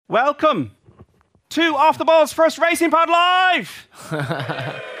Welcome to Off the Ball's first Racing Pod Live.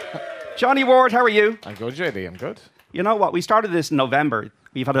 Johnny Ward, how are you? I'm good, JD. I'm good. You know what? We started this in November.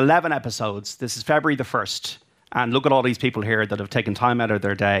 We've had 11 episodes. This is February the 1st. And look at all these people here that have taken time out of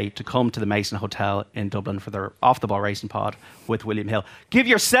their day to come to the Mayson Hotel in Dublin for their Off the Ball Racing Pod with William Hill. Give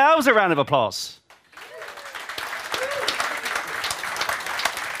yourselves a round of applause.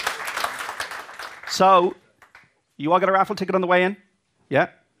 So, you all got a raffle ticket on the way in? Yeah?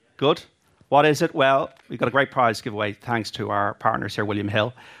 Good. What is it? Well, we've got a great prize to give away thanks to our partners here, William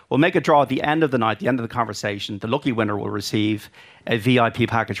Hill. We'll make a draw at the end of the night, the end of the conversation. The lucky winner will receive a VIP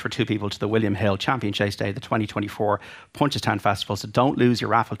package for 2 people to the William Hill Champion Chase Day, the 2024 Punchestown Festival. So don't lose your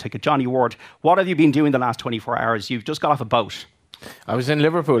raffle ticket. Johnny Ward, what have you been doing the last 24 hours? You've just got off a boat. I was in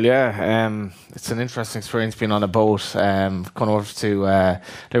Liverpool, yeah. It's an interesting experience being on a boat, going over to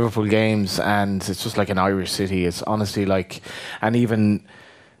Liverpool games, and it's just like an Irish city. It's honestly like, and even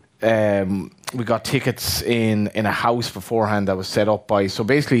we got tickets in a house beforehand that was set up by, so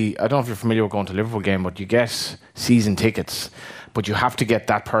basically, I don't know if you're familiar with going to a Liverpool game, but you get season tickets, but you have to get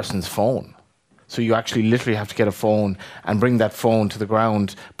that person's phone. So you actually literally have to get a phone and bring that phone to the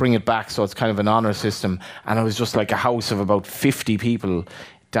ground, bring it back, so it's kind of an honour system. And it was just like a house of about 50 people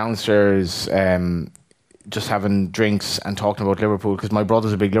downstairs, just having drinks and talking about Liverpool, because my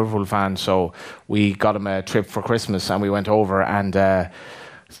brother's a big Liverpool fan, so we got him a trip for Christmas and we went over, and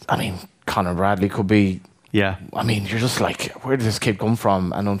I mean, Conor Bradley could be... Yeah. I mean, you're just like, where did this kid come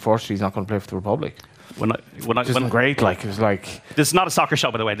from? And unfortunately, he's not going to play for the Republic. When great, like, it was like... This is not a soccer show,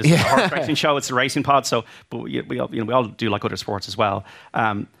 by the way. This is a horse racing show. It's a racing pod, so... But we all do like other sports as well.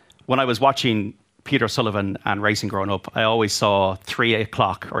 When I was watching Peter Sullivan and racing growing up, I always saw 3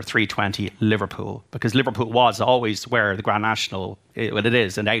 o'clock or 3:20 Liverpool, because Liverpool was always where the Grand National... Well, it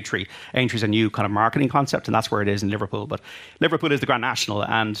is in Aintree. Aintree's a new kind of marketing concept, and that's where it is in Liverpool. But Liverpool is the Grand National,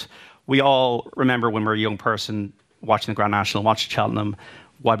 and we all remember when we were a young person watching the Grand National, watching Cheltenham,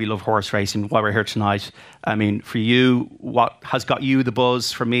 why we love horse racing, why we're here tonight. I mean, for you, what has got you the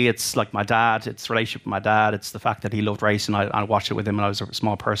buzz? For me, it's like my dad. It's the relationship with my dad. It's the fact that he loved racing. I watched it with him when I was a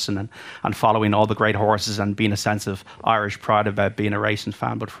small person, and following all the great horses and being a sense of Irish pride about being a racing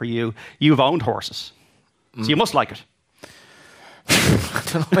fan. But for you, you've owned horses, so you must like it. I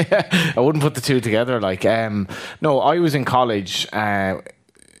don't know. I wouldn't put the two together. Like, no, I was in college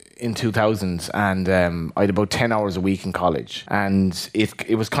in 2000, and I had about 10 hours a week in college, and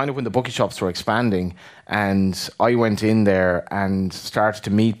it was kind of when the bookie shops were expanding, and I went in there and started to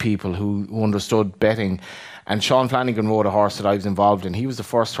meet people who understood betting. And Sean Flanagan rode a horse that I was involved in. He was the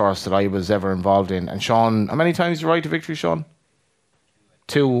first horse that I was ever involved in. And Sean, how many times did you ride to victory, Sean?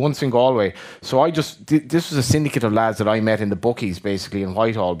 2, once in Galway. So this was a syndicate of lads that I met in the bookies, basically, in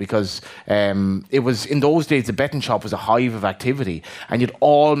Whitehall, because it was, in those days, the betting shop was a hive of activity, and you had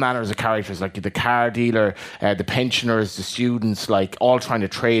all manners of characters, like the car dealer, the pensioners, the students, like all trying to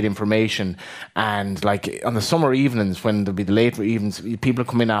trade information. And like on the summer evenings, when there'd be the late evenings, people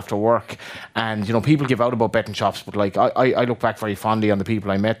come in after work, and you know, people give out about betting shops, but like I look back very fondly on the people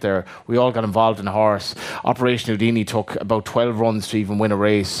I met there. We all got involved in a horse. Operation Houdini took about 12 runs to even win a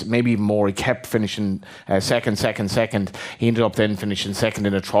race, maybe even more. He kept finishing second. He ended up then finishing second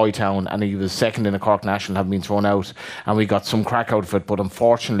in a Troy Town, and he was second in a Cork National, having been thrown out, and we got some crack out of it. But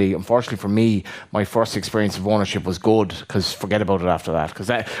unfortunately for me, my first experience of ownership was good, because forget about it after that, because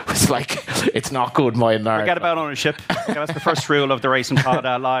that was like, it's not good, my Ireland. Forget about ownership. Yeah, that's the first rule of the Racing Pod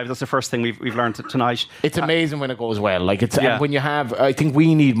Live. That's the first thing we've learned tonight. It's amazing when it goes well. Like, it's when you have, I think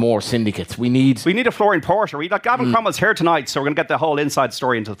we need more syndicates. We need a Florian Porter. Gavin Cromwell's here tonight, so we're going to get the whole inside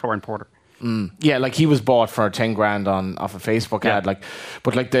story into the Florian Porter. Yeah, like he was bought for 10 grand off a Facebook ad. Like,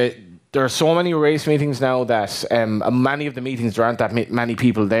 but like there are so many race meetings now that many of the meetings there aren't that many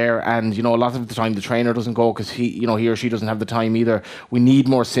people there, and you know, a lot of the time the trainer doesn't go because he or she doesn't have the time either. We need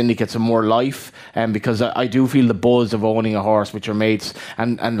more syndicates and more life, because I do feel the buzz of owning a horse with your mates,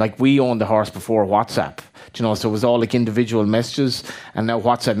 and like we owned the horse before WhatsApp. You know, so it was all like individual messages, and now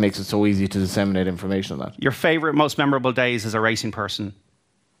WhatsApp makes it so easy to disseminate information on that. Your favourite, most memorable days as a racing person?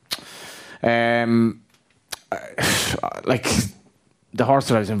 Like the horse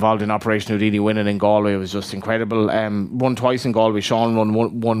that I was involved in, Operation Houdini, winning in Galway, was just incredible. Won twice in Galway. Sean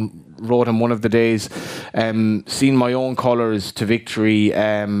rode him one of the days. Seen my own colours to victory.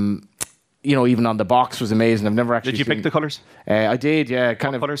 You know, even on the box was amazing. I've never actually. Did you pick the colours? I did, yeah.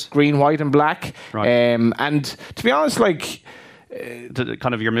 Kind of colours? Green, white, and black. Right. And to be honest, like.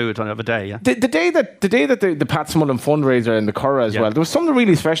 Kind of your mood of a day, yeah. The day that the Pat Smullen fundraiser in the Curragh as well, there was something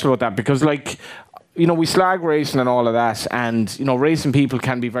really special about that, because like, we slag racing and all of that, and racing people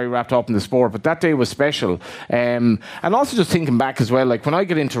can be very wrapped up in the sport, but that day was special. And also just thinking back as well, like when I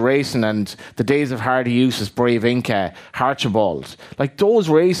get into racing and the days of Hardy Eustace, Brave Inca, Archibald, like those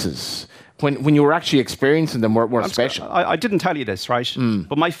races, when you were actually experiencing them, were special. I didn't tell you this, right?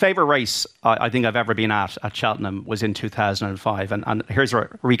 But my favourite race I think I've ever been at Cheltenham was in 2005, and here's a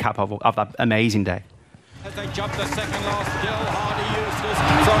recap of that amazing day. As they jump the second last hill, Hardy Eustace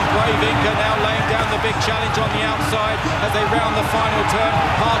from Brave Inca now laying down the big challenge on the outside as they round the final turn.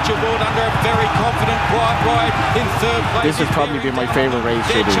 Archibald under a very confident, quiet ride in third place. This has probably been my favourite race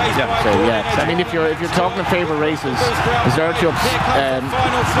to do. I mean, if you're talking of favourite races, Zertup,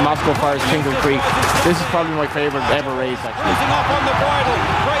 Moscow Fires, Tingle Creek, this is probably my favourite ever race, actually.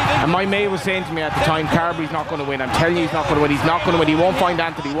 And my mate was saying to me at the time, Carberry's not going to win. I'm telling you, he's not going to win. He's not going to win. He won't find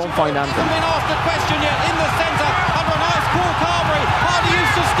Anthony. He won't find Anthony. Asked a question yet in the centre under a nice cool Carberry. Hardy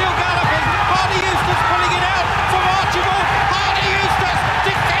Eustace still galloping. Hardy Eustace pulling it out from Archibald. Hardy Eustace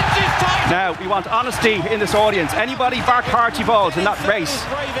defends his title. Now we want honesty in this audience. Anybody back Archibald in that race?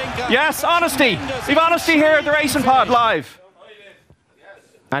 Yes, honesty. We've honesty here at the Racing Pod live.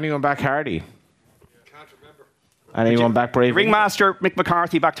 Anyone back Hardy? Anyone back Brave? Ringmaster Mick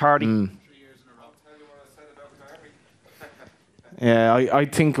McCarthy backed Hardy. Yeah, I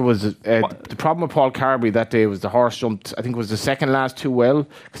think it was the problem with Paul Carberry that day was the horse jumped. I think it was the second last too well,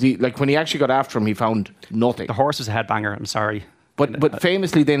 because when he actually got after him, he found nothing. The horse was a headbanger. I'm sorry. But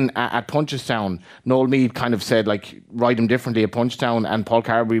famously then at Punchestown, Noel Meade kind of said, like, ride him differently at Punchestown, and Paul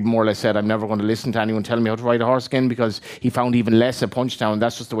Carberry more or less said, I'm never going to listen to anyone telling me how to ride a horse again, because he found even less at Punchestown.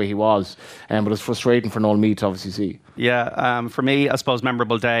 That's just the way he was. But it was frustrating for Noel Meade to obviously see. Yeah, for me, I suppose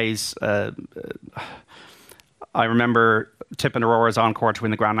memorable days. I remember tipping Aurora's Encore to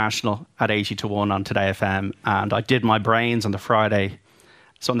win the Grand National at 80-1 on Today FM, and I did my brains on the Friday.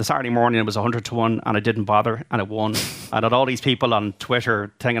 So on the Saturday morning, it was 100-1, and I didn't bother, and it won. And I had all these people on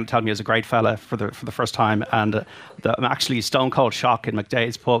Twitter telling me I was a great fella for the first time, and I'm actually stone cold shock in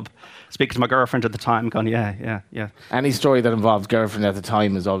McDade's pub, speaking to my girlfriend at the time, going, yeah. Any story that involves girlfriend at the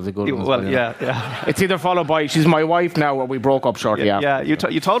time is always a good one. Well, yeah. It's either followed by, she's my wife now, or we broke up shortly after. Yeah,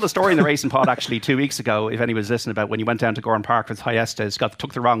 you told a story in the Racing Pod actually 2 weeks ago, if anyone was listening, about when you went down to Gorham Park with Hyestes,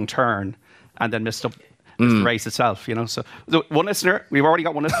 took the wrong turn, and then missed the race itself, So one listener, we've already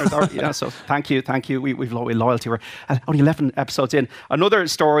got one listener, so thank you. We've loyalty. We're only 11 episodes in. Another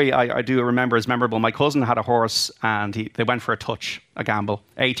story I do remember is memorable. My cousin had a horse, and they went for a gamble,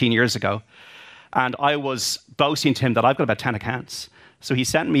 18 years ago. And I was boasting to him that I've got about 10 accounts. So he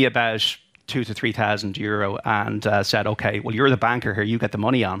sent me about 2,000 to 3,000 euro and said, okay, well, you're the banker here, you get the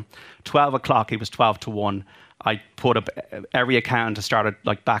money on. 12 o'clock, it was 12-1. I put up every account and started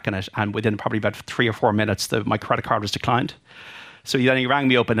backing it, and within probably about 3 or 4 minutes, my credit card was declined. So then he rang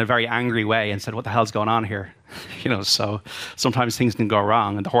me up in a very angry way and said, what the hell's going on here? So sometimes things can go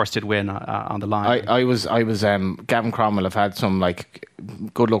wrong, and the horse did win on the line. I was Gavin Cromwell. I've had some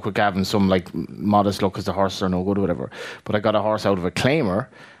good luck with Gavin, some modest luck because the horses are no good or whatever. But I got a horse out of a claimer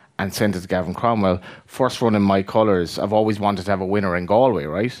and sent it to Gavin Cromwell. First run in my colours. I've always wanted to have a winner in Galway,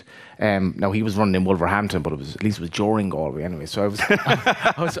 right? Now he was running in Wolverhampton, but at least it was during Galway anyway. So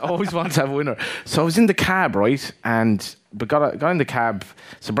I was always wanted to have a winner. So I was in the cab, right? But got in the cab.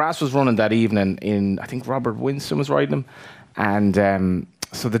 So Brass was running that evening I think Robert Winston was riding him, and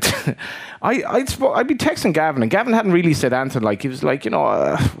so I'd be texting Gavin, and Gavin hadn't really said anything. He was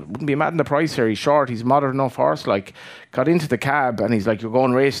wouldn't be mad in the price here. He's short. He's a moderate enough horse. Got into the cab, and he's like, "You're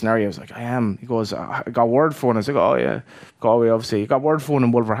going racing, are you?" I was like, "I am." He goes, "I got word for one." I was like, "Oh yeah, Galway, obviously." You got word for one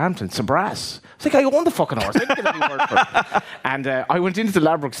in Wolverhampton. It's a Brass. I was like, "I own the fucking horse. I didn't get any word for it." And I went into the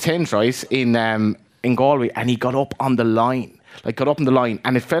Ladbrokes tent, right, in Galway, and he got up on the line.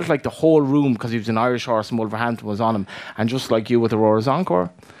 And it felt like the whole room, because he was an Irish horse and Wolverhampton was on him. And just like you with Aurora's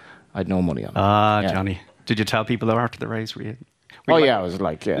Encore, I had no money on it. Johnny. Did you tell people after the race? I was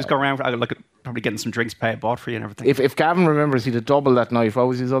like, yeah. Just go around, probably getting some drinks bought for you and everything. If Gavin remembers, he'd have doubled that night. What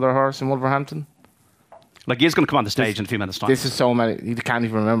was his other horse in Wolverhampton? He's going to come on the stage in a few minutes' time. This is so many, he can't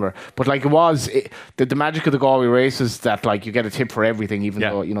even remember. But it was the magic of the Galway races that you get a tip for everything, even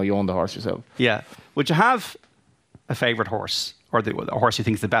though you own the horse yourself. Yeah. Would you have a favourite horse, or a horse you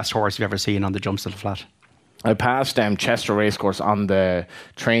think is the best horse you've ever seen on the jumps of the flat? I passed Chester Racecourse on the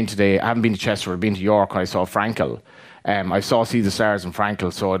train today. I haven't been to Chester, I've been to York, and I saw Frankel. I saw See the Stars and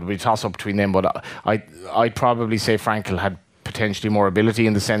Frankel, so it'd be a toss-up between them, but I'd probably say Frankel had potentially more ability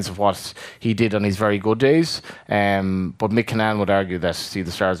in the sense of what he did on his very good days. But Mick Canaan would argue that See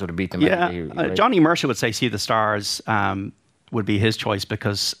the Stars would have beaten him. Yeah, Johnny Mercer would say See the Stars. would be his choice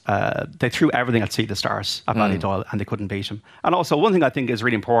because they threw everything at See the Stars at Ballydoyle and they couldn't beat him. And also, one thing I think is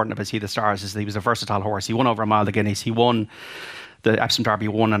really important about See the Stars is that he was a versatile horse. He won over a mile the Guineas. He won the Epsom Derby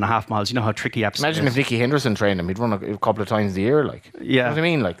 1.5 miles. You know how tricky Epsom Imagine is. if Nicky Henderson trained him, he'd run a couple of times a year. Like, Yeah. you know what I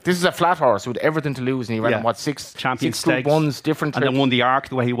mean? Like, this is a flat horse with everything to lose, and he ran on, six Champion Group Stakes, 1s, different and trips. then won the Arc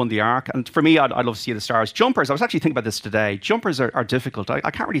the way he won the Arc. And for me, I'd love to see the Stars. Jumpers, I was actually thinking about this today. Jumpers are difficult. I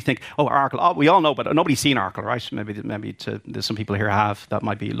can't really think, Arkle. Oh, we all know, but nobody's seen Arkle, right? Maybe there's some people here have that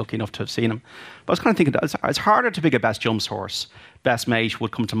might be lucky enough to have seen him. But I was kind of thinking, it's harder to pick a best jumps horse. Best Mate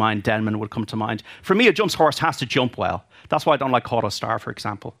would come to mind. Denman would come to mind. For me, a jumps horse has to jump well. That's why I don't like Cauto Star, for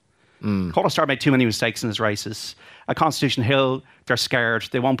example. Cauto Star made too many mistakes in his races. At Constitution Hill, they're scared.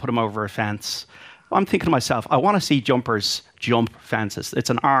 They won't put him over a fence. I'm thinking to myself, I want to see jumpers jump fences. It's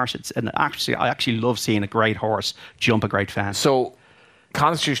an art. I actually love seeing a great horse jump a great fence. So,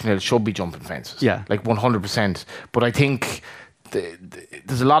 Constitution Hill should be jumping fences. Yeah. Like 100%. But I think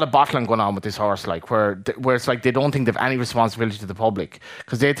there's a lot of bottling going on with this horse, like where it's like they don't think they've any responsibility to the public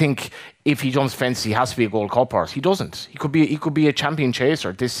because they think if he jumps fences he has to be a Gold Cup horse. He doesn't. He could be a champion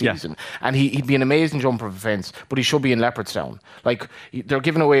chaser this season, and he'd be an amazing jumper of a fence. But he should be in Leopardstown. Like they're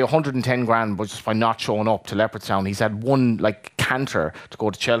giving away 110 grand, but just by not showing up to Leopardstown, he's had one like canter to go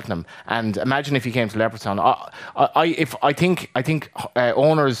to Cheltenham. And imagine if he came to Leopardstown. I think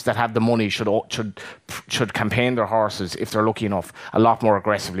owners that have the money should campaign their horses if they're lucky enough a lot more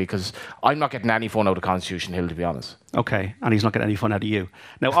aggressively, because I'm not getting any fun out of Constitution Hill, to be honest. Okay, and he's not getting any fun out of you.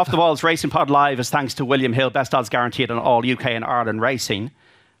 Now, Off the Balls Racing Pod Live is thanks to William Hill, best odds guaranteed on all UK and Ireland racing.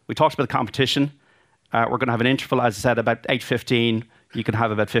 We talked about the competition. We're going to have an interval, as I said, about 8:15. You can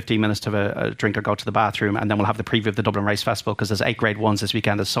have about 15 minutes to have a drink or go to the bathroom, and then we'll have the preview of the Dublin Race Festival because there's 8 Grade 1s this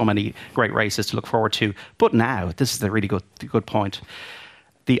weekend. There's so many great races to look forward to. But now, this is the really good point.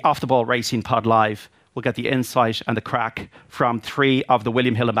 The Off the Ball Racing Pod Live will get the insight and the crack from 3 of the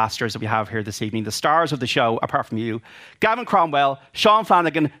William Hill ambassadors that we have here this evening. The stars of the show, apart from you, Gavin Cromwell, Sean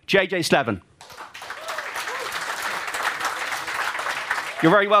Flanagan, JJ Slevin. You're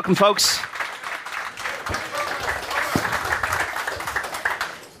very welcome, folks.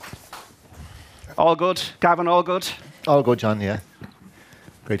 All good? Gavin, all good? All good, John, yeah.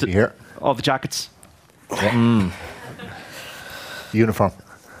 Great to be here. All the jackets? Yeah. Uniform.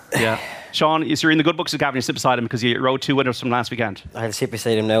 Yeah. Sean, you're in the good books of Gavin. You sit beside him because you rode 2 winners from last weekend. I'll sit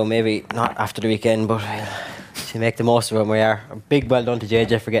beside him now, maybe not after the weekend, but to make the most of it when we are. A big well done to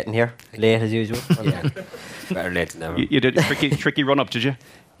JJ for getting here, late as usual. Yeah. Better late than never. You did a tricky run up, did you?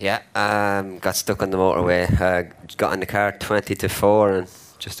 Yeah, got stuck on the motorway. Got in the car 20 to 4 and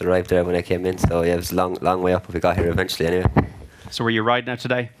just arrived there when I came in. So yeah, it was a long way up, but we got here eventually anyway. So were you riding out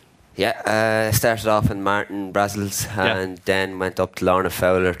today? Yeah, started off in Martin Brazel's and then went up to Lorna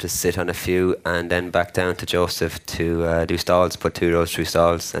Fowler to sit on a few, and then back down to Joseph to do stalls, put 2 rows through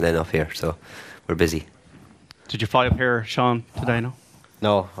stalls, and then up here. So we're busy. Did you fly up here, Sean, today?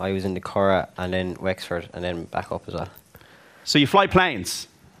 No, I was in the Curragh and then Wexford and then back up as well. So you fly planes.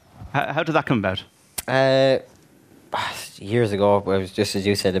 How did that come about? Years ago, it was just as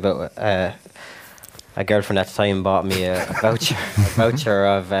you said about a girlfriend at the time bought me a voucher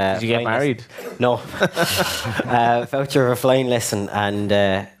of. Did you get married? No, voucher of a flying lesson, and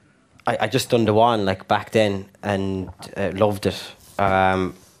I just done the one like back then and loved it,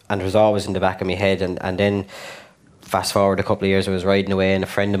 and it was always in the back of my head, and then. Fast forward a couple of years, I was riding away, and a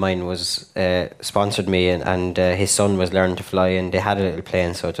friend of mine was sponsored me, and his son was learning to fly, and they had a little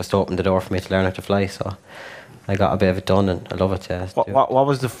plane, so it just opened the door for me to learn how to fly. So I got a bit of it done, and I love it. Yeah. What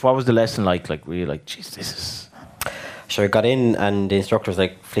was the lesson like? Like, were you like, geez, this is? Sure, I got in, and the instructor was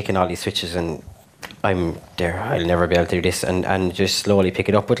like flicking all these switches, and I'm there. I'll never be able to do this, and just slowly pick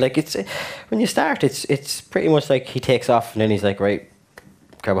it up. But like it's when you start, it's pretty much like he takes off, and then he's like, right,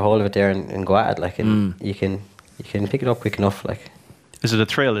 grab a hold of it there and go at it, like, and you can pick it up quick enough, like. Is it a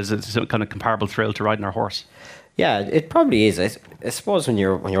thrill? Is it some kind of comparable thrill to riding a horse? Yeah, it probably is. I suppose when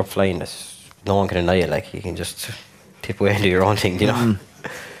you're up flying, no one can deny it. Like, you can just tip away and do your own thing, you know.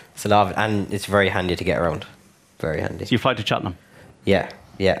 It's a lot of it, and it's very handy to get around. Very handy. So you fly to Cheltenham? Yeah.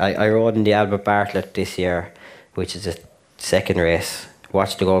 I rode in the Albert Bartlett this year, which is the second race.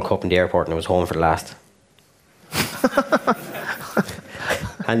 Watched the Gold Cup in the airport, and I was home for the last.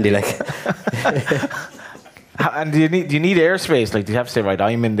 Handy, like. And do you need airspace? Like, do you have to say, right,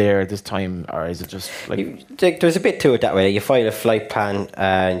 I'm in there at this time, or is it just like? There's a bit to it that way. You file a flight plan,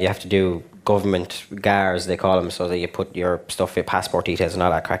 and you have to do government GARs, they call them, so that you put your stuff, your passport details and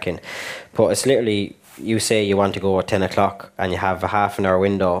all that crack in. But it's literally, you say you want to go at 10 o'clock, and you have a half an hour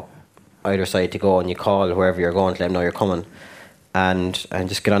window either side to go, and you call wherever you're going to let them know you're coming, and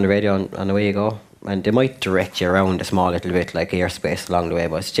just get on the radio, and away you go. and they might direct you around a small little bit, like airspace along the way,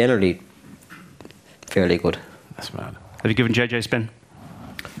 but it's generally fairly good. That's mad. Have you given JJ a spin?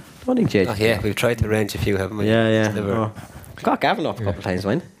 I don't think JJ. Oh, yeah, we've tried to arrange a few, haven't we? Yeah. Never- Oh. Got Gavin up a couple of times,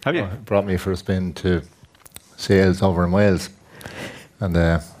 man. Have you? Brought me for a spin to sales over in Wales,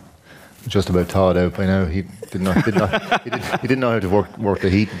 and just about thawed out by now. He didn't know how to work the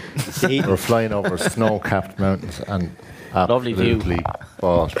heat. We were flying over snow-capped mountains and Lovely view. absolutely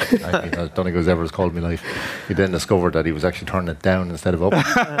bought. I don't think it was ever as cold in my life. He then discovered that he was actually turning it down instead of up.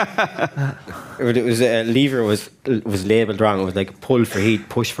 It was lever was labelled wrong. It was like pull for heat,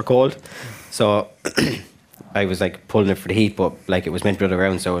 push for cold. So I was like pulling it for the heat, but like it was meant to be the other way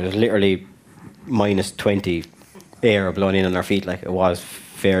around. So it was literally minus 20 air blowing in on our feet. Like it was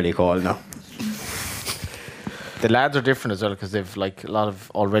fairly cold now. The lads are different as well because they've like a lot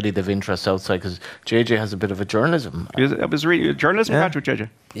of they've interests outside. Because JJ has a bit of a journalism. It was really journalism graduate, JJ.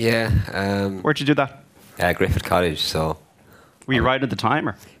 Yeah. Where'd you do that? Griffith College, so... Were you riding at the time,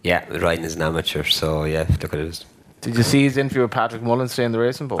 or? Yeah, riding as an amateur, so yeah, look at it. Did you see his interview with Patrick Mullins today in the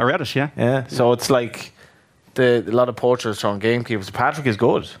racing book? I read it, yeah. Yeah. So it's like a lot of poachers turn gamekeepers. Patrick is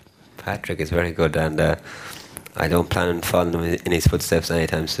good. Patrick is very good, and I don't plan on following him in his footsteps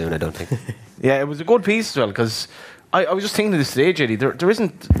anytime soon, I don't think. Yeah, it was a good piece as well because I was just thinking of this today, JD.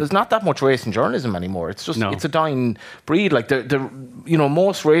 There's not that much racing journalism anymore. It's just it's a dying breed. Like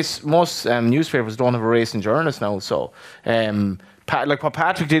most newspapers don't have a racing journalist now. So like what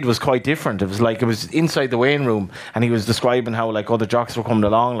Patrick did was quite different. It was inside the weighing room, and he was describing how like other jocks were coming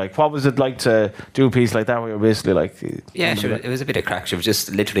along. Like what was it like to do a piece like that where you're basically like? Yeah, sure. It was a bit of crack. It was just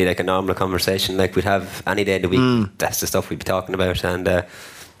literally like a normal conversation, like we'd have any day of the week. That's the stuff we'd be talking about, and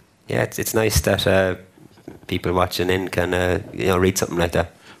it's nice that people watching in can read something like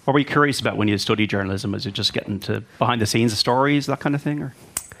that. What were you curious about when you studied journalism? Was it just getting to behind the scenes of stories, that kind of thing, or?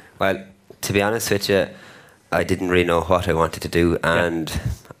 Well, to be honest with you, I didn't really know what I wanted to do, and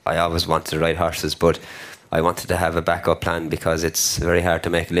I always wanted to ride horses, but I wanted to have a backup plan because it's very hard to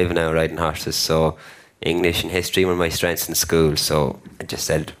make a living now riding horses. So English and history were my strengths in school, so I just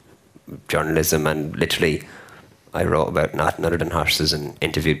said journalism, and literally I wrote about nothing other than horses and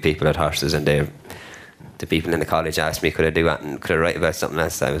interviewed people at horses, and the people in the college asked me could I write about something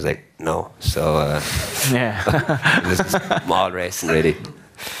else. I was like, no. So it was small racing really.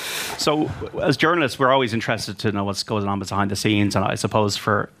 So, as journalists, we're always interested to know what's going on behind the scenes. And I suppose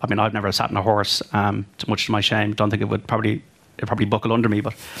I've never sat on a horse, much to my shame. Don't think it'd probably buckle under me.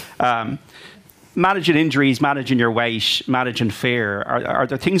 But managing injuries, managing your weight, managing fear, are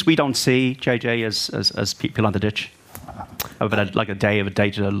there things we don't see, JJ, as people on the ditch? About like a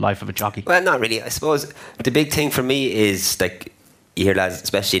day-to-day life of a jockey? Well, not really. I suppose the big thing for me is like you hear lads,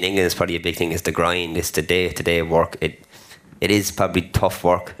 especially in England, it's probably a big thing. Is the grind. It's the day-to-day work. It is probably tough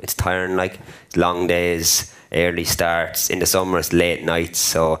work. It's tiring, like long days, early starts. In the summer, it's late nights.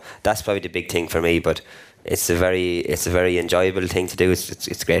 So that's probably the big thing for me. But it's a very enjoyable thing to do.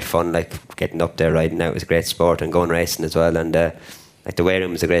 It's great fun. Like getting up there, riding out is a great sport, and going racing as well. And like the weight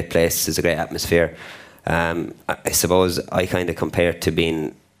room is a great place. It's a great atmosphere. I suppose I kind of compare it to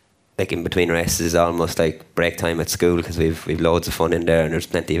being like in between races is almost like break time at school because we've loads of fun in there and there's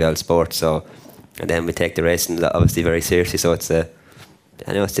plenty of sport. So. And then we take the racing obviously very seriously, so it's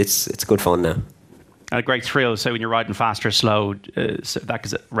it's good fun now. And a great thrill. So when you're riding fast or slow,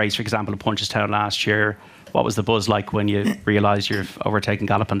 that race, for example, in Punchestown last year. What was the buzz like when you realised you've overtaken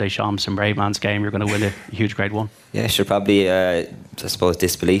Galopin Des Champs in Brave Man's Game? You're going to win a huge Grade 1. Yeah, sure. Probably, I suppose,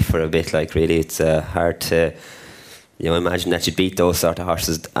 disbelief for a bit. Like really, it's hard to imagine that you'd beat those sort of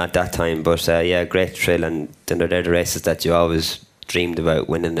horses at that time. But great thrill, and then they're the races that you always dreamed about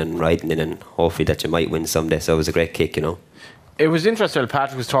winning and riding in, and hopefully that you might win someday. So it was a great kick, It was interesting.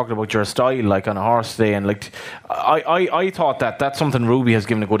 Patrick was talking about your style, like on a horse day, and like I thought that's something Ruby has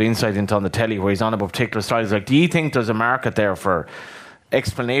given a good insight into on the telly, where he's on about particular styles. Like, do you think there's a market there for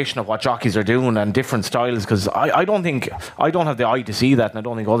explanation of what jockeys are doing and different styles? Because I don't have the eye to see that, and I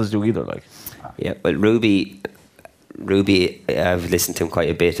don't think others do either. Like, yeah, well, Ruby, I've listened to him quite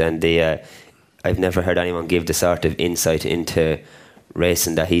a bit, and I've never heard anyone give the sort of insight into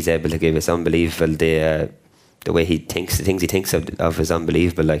racing that he's able to give. It's unbelievable. The way he thinks, the things he thinks of is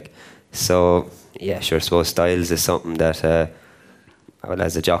unbelievable. Like, so yeah, sure. I suppose styles is something that,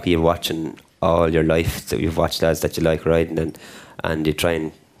 as a jockey, you're watching all your life. So you've watched lads that you like riding, and you try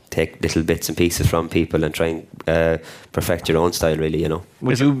and take little bits and pieces from people and try and perfect your own style. Really,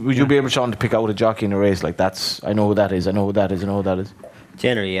 Would you be able, Sean, to pick out a jockey in a race like that's? I know who that is. I know who that is. I know who that is.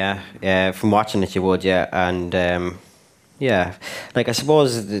 Generally, yeah. From watching it, you would, yeah, and. Yeah, like I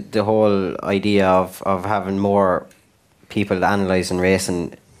suppose the whole idea of having more people analysing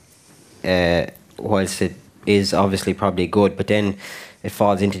racing whilst it is obviously probably good, but then it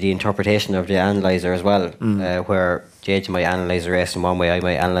falls into the interpretation of the analyzer as well, where JJ might analyse the race in one way, I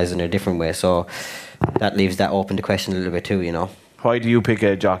might analyse it in a different way. So that leaves that open to question a little bit too, you know. Why do you pick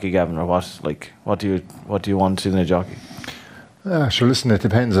a jockey, Gavin, or what do you want in a jockey? Sure, listen, it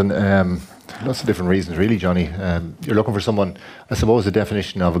depends on lots of different reasons, really, Johnny. You're looking for someone. I suppose the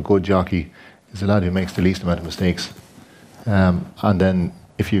definition of a good jockey is a lad who makes the least amount of mistakes, and then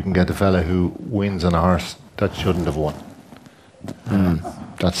if you can get the fella who wins on a horse that shouldn't have won.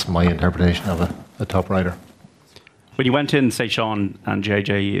 That's my interpretation of a top rider. When you went in, say, Sean and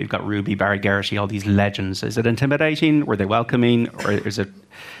JJ, you've got Ruby, Barry Geraghty, all these legends. Is it intimidating? Were they welcoming? Or is it...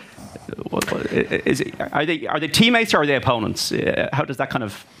 Are they teammates or are they opponents? How does that kind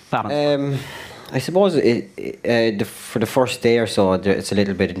of balance? I suppose for the first day or so, it's a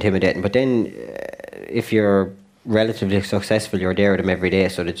little bit intimidating. But then if you're relatively successful, you're there with them every day,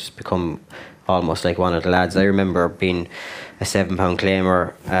 so they just become almost like one of the lads. I remember being a 7-pound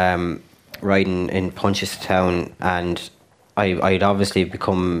claimer, riding in Punchestown, and I'd obviously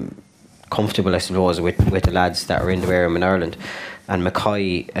become comfortable, I suppose, with the lads that are in the Wareham in Ireland. And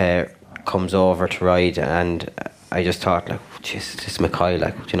Mackay comes over to ride, and I just thought, like, jeez, this Mackay,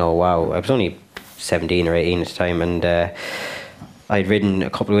 like, you know, wow. I was only 17 or 18 at the time, and I'd ridden a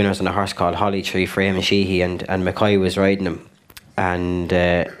couple of winners on a horse called Holly Tree for Eamon Sheehy, and Mackay was riding him, and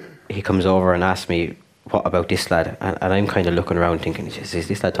he comes over and asks me, what about this lad? And I'm kind of looking around thinking, is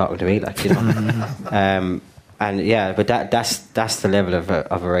this lad talking to me? Like, you know. And yeah, but that's the level of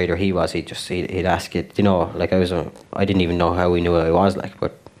a rider he was. He'd ask it, you know, like I didn't even know how he knew who I was, like,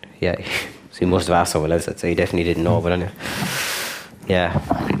 but yeah, he must have asked someone else. I'd say he definitely didn't know, but anyway, yeah.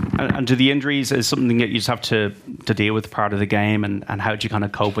 And do the injuries is something that you just have to deal with, part of the game, and how do you kind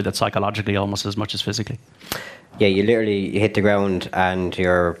of cope with it psychologically almost as much as physically? Yeah, you hit the ground and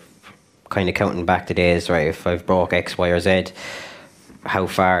you're kind of counting back the days, right? If I've broke X, Y, or Z, how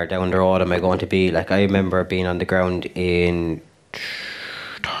far down the road am I going to be? Like, I remember being on the ground in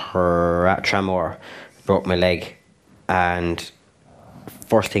Tramore, broke my leg, and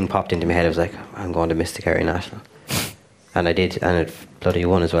first thing popped into my head, I was like, I'm going to miss the Kerry National. And I did, and it bloody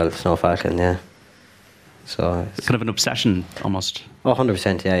won as well, Snow Falcon, yeah. So it's kind of an obsession almost. Oh,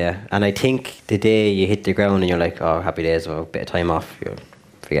 100%, yeah. And I think the day you hit the ground and you're like, oh, happy days, or a bit of time off, you'll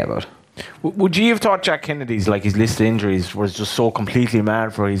forget about it. Would you have thought Jack Kennedy's, like, his list of injuries was just so completely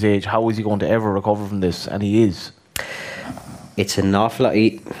mad for his age? How is he going to ever recover from this? And he is. It's an awful lot.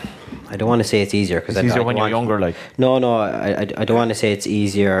 I don't want to say it's easier, because it's easier when you're younger, like. No, I don't want to say it's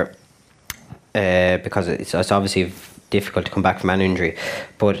easier because it's obviously difficult to come back from an injury.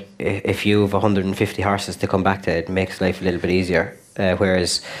 But if you have 150 horses to come back to, it makes life a little bit easier.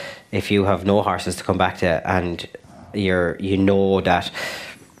 Whereas if you have no horses to come back to, and you know that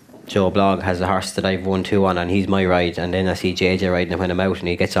Joe Blogg has a horse that I've won 2 on, and he's my ride, and then I see JJ riding him when I'm out and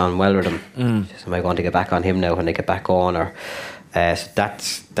he gets on well with him. So am I going to get back on him now when I get back on? Or so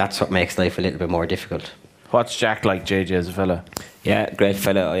that's what makes life a little bit more difficult. What's Jack like, JJ, as a fella? Yeah, great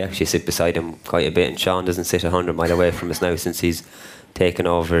fella. I actually sit beside him quite a bit, and Sean doesn't sit 100 mile away from us now since he's taken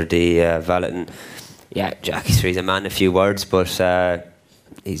over the valeting. Yeah, he's a man of few words, but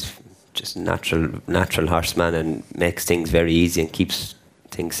he's just a natural horseman and makes things very easy and keeps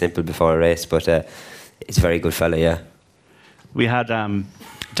things simple before a race. But he's a very good fella, yeah. We had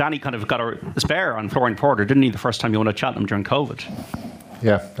Danny kind of got a spare on Florian Porter, didn't he, the first time you won at Cheltenham during COVID?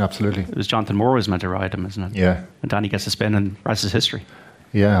 Yeah, absolutely. It was Jonathan Moore was meant to ride him, isn't it? Yeah. And Danny gets a spin, and the rest is history.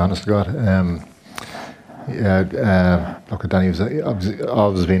 Yeah, honest to God. Look, Danny was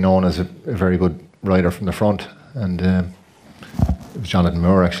always been known as a very good rider from the front, and it was Jonathan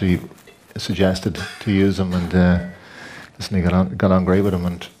Moore actually suggested to use him, and listen, he got on great with him,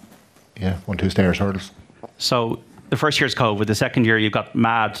 and yeah, won 2 Stayers hurdles. So the first year's COVID, the second year you've got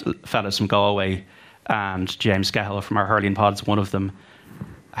mad fellas from Galway, and James Scahill from our hurling pod's one of them.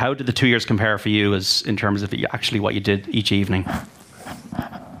 How did the 2 years compare for you as in terms of actually what you did each evening?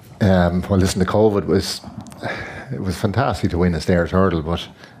 Well, listen, the COVID was fantastic to win a Stayers hurdle, but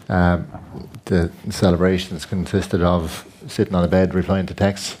the celebrations consisted of sitting on a bed replying to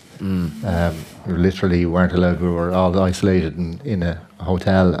texts. We literally weren't allowed. We were all isolated in a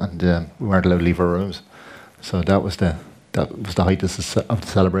hotel, and we weren't allowed to leave our rooms. So that was the height of the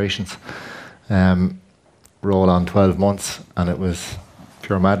celebrations. Roll on 12 months, and it was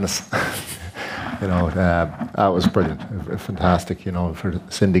pure madness. You know, that was brilliant, fantastic. You know, for the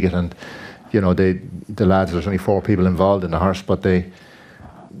syndicate, and you know, the lads. There's only 4 people involved in the horse, but they,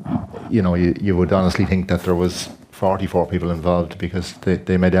 you know, you would honestly think that there was 44 people involved, because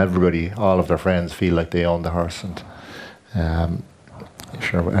they made everybody, all of their friends, feel like they owned the horse, and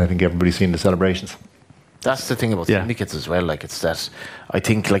sure, I think everybody's seen the celebrations. That's the thing about syndicates as well. Like, it's that I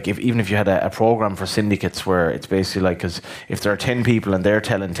think, like, even if you had a program for syndicates where it's basically like, because if there are 10 people and they're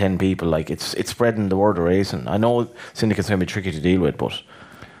telling 10 people, like, it's spreading the word of racing. I know syndicates can be tricky to deal with, but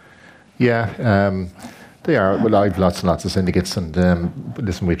they are. Well, I've lots and lots of syndicates, and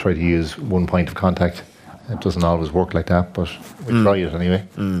listen, we try to use one point of contact. It doesn't always work like that, but we try it anyway.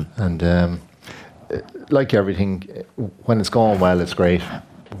 And like everything, when it's going well, it's great.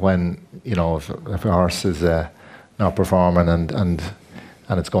 When, you know, if a horse is not performing and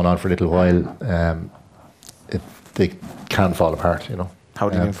it's going on for a little while, they can fall apart, you know. How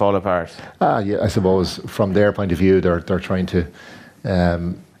do you mean fall apart? I suppose from their point of view, they're trying to.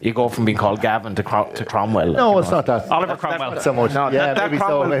 You go from being called Gavin to Cromwell. No, it's not that. Oliver Cromwell. Not so much. No, maybe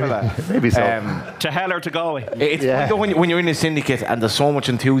so. Maybe so. To hell or to Galway. It's when you're in a syndicate and there's so much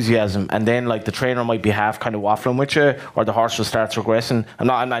enthusiasm, and then like the trainer might be half kind of waffling with you, or the horse just starts regressing.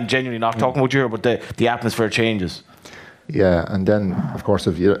 I'm genuinely not talking about you, but the atmosphere changes. Yeah, and then of course,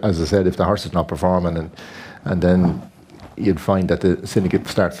 if you, as I said, if the horse is not performing, and then you'd find that the syndicate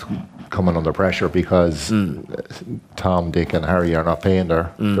starts coming under pressure because Tom, Dick and Harry are not paying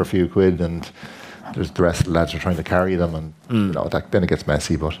their few quid, and there's the rest of the lads are trying to carry them, and you know, then it gets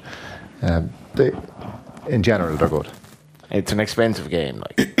messy, but they, in general, they're good. It's an expensive game,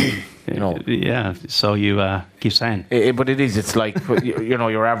 like, you know. Yeah, so you keep saying. But it is, it's like, you know,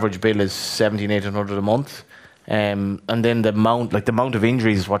 your average bill is 1,700-1,800 a month. And then the amount of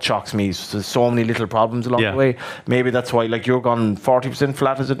injuries is what shocks me. There's so many little problems along the way. Maybe that's why, like, you're gone 40%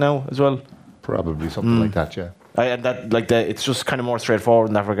 flat, is it now as well? Probably something like that, yeah. And that, like, it's just kind of more straightforward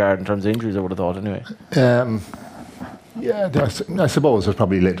in that regard in terms of injuries, I would have thought, anyway. Yeah, I suppose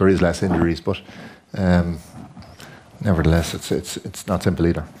there is less injuries, but nevertheless, it's not simple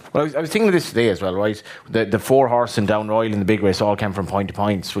either. Well, I was thinking of this today as well, right? The 4 horse in Down Royal in the big race all came from point to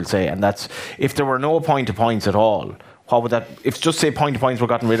points, we'll say, and that's, if there were no point to points at all, how would that, if just say point to points were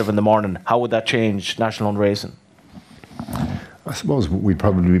gotten rid of in the morning, how would that change national hunt racing? I suppose we'd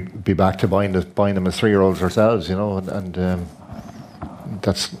probably be back to buying them as 3-year-olds ourselves, you know, and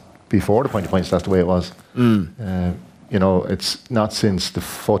that's before the point to points. That's the way it was. You know, it's not since the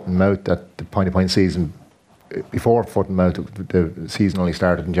foot and mouth that the point to point season. Before foot and mouth, the season only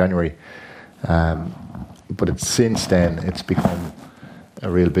started in January, but since then it's become a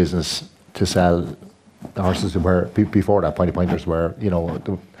real business to sell the horses. Where before that, point to pointers were, you know,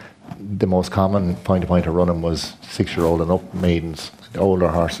 the most common point to pointer running was 6-year-old and up maidens, the older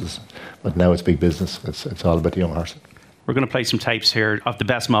horses. But now it's big business. It's all about the young horses. We're going to play some tapes here of the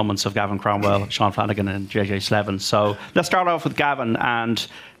best moments of Gavin Cromwell, Sean Flanagan and JJ Slevin. So let's start off with Gavin and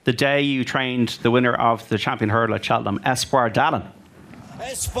the day you trained the winner of the champion hurdle at Cheltenham, Espoir Dallin.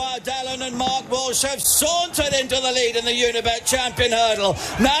 Espoir Dallin and Mark Walsh have sauntered into the lead in the Unibet champion hurdle.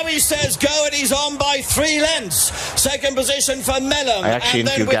 Now he says go, and he's on by 3 lengths. Second position for Mellon. I actually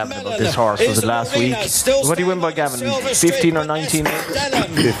interviewed Gavin about this horse. Was it last week? What do you win by Gavin? 15 or 19?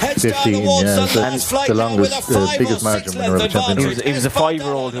 15, yeah. The longest, biggest margin winner of the championship. He was a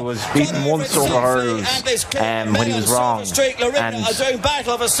 5-year-old who was beaten once over hurdles when he was wrong. And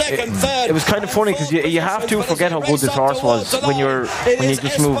it was kind of funny because you have to forget how good this horse was when you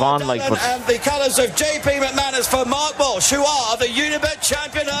just move on, like. But and the colours of JP McManus for Mark Walsh, who are the Unibet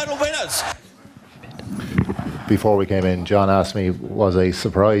champion hurdle winners. Before we came in, John asked me, was I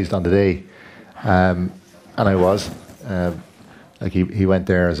surprised on the day? And I was. Like he went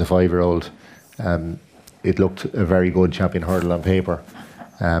there as a 5-year-old. It looked a very good champion hurdle on paper.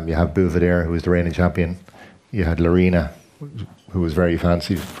 You have Bouvier, who was the reigning champion. You had Lorena, who was very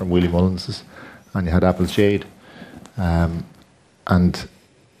fancy from Willie Mullins's, and you had Apple's Jade. And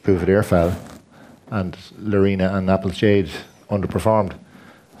Bouvier fell, and Lorena and Apple's Jade underperformed.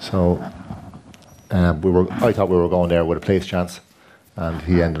 So I thought we were going there with a place chance, and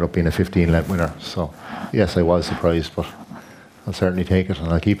he ended up being a 15-length winner. So yes, I was surprised, but I'll certainly take it and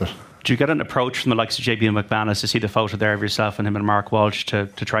I'll keep it. Do you get an approach from the likes of JB McManus to see the photo there of yourself and him and Mark Walsh to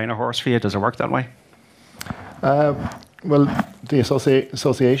train a horse for you? Does it work that way? Well, the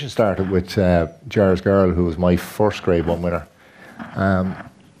association started with Jar's Girl, who was my first Grade 1 winner.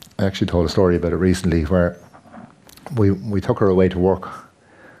 I actually told a story about it recently where we took her away to work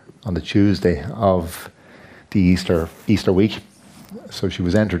on the Tuesday of the Easter week. So she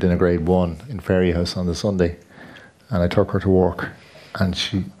was entered in a Grade 1 in Ferryhouse on the Sunday, and I took her to work, and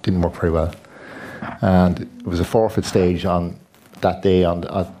she didn't work very well. And it was a forfeit stage on that day,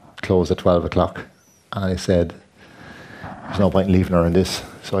 closed at 12 o'clock. And I said, there's no point in leaving her in this.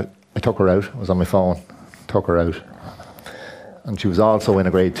 So I took her out. I was on my phone, took her out. And she was also in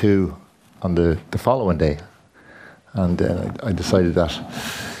a Grade 2 on the following day. And I decided that,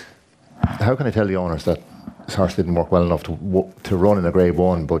 how can I tell the owners that this horse didn't work well enough to run in a Grade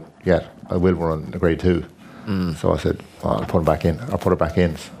 1, but yet I will run in a Grade 2. So I said, well, I'll put her back in. I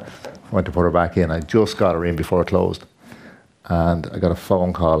went to put her back in. I just got her in before it closed. And I got a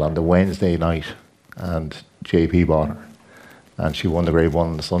phone call on the Wednesday night, and JP bought her. And she won the Grade 1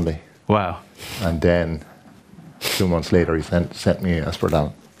 on the Sunday. Wow. And then 2 months later, he sent me a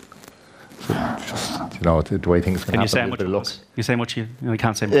Spurdal. So just, you know, the way things can happen. You say much? You say much? You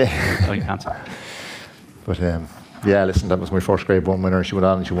can't say much. Yeah. Oh, you can't. But yeah, listen, that was my first Grade 1 winner. She went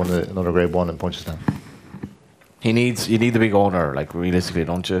on and she won another Grade 1 in Punchestown. You need the big owner, like, realistically,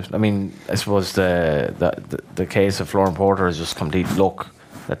 don't you? I mean, I suppose the case of Florence Porter is just complete luck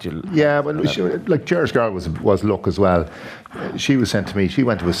that you. Yeah, but like Jerry's girl was luck as well. She was sent to me. She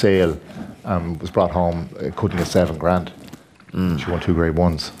went to a sale, was brought home, couldn't get $7,000. She won 2 Grade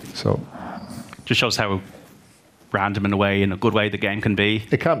 1s. So just shows how random in a way, in a good way, the game can be.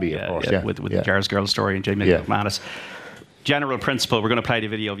 It can be, of course. Yeah, with the Jerry's girl story and Jamie McManus. General principle, we're going to play the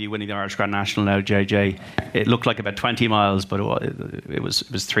video of you winning the Irish Grand National now, JJ. It looked like about 20 miles, but it was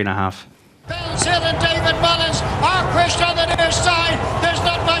 3.5. Bellshill and David Mullins are pushed on the near side. There's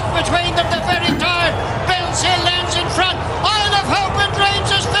not much between them. They're very tired. Bellshill lands in front. Isle of Hope and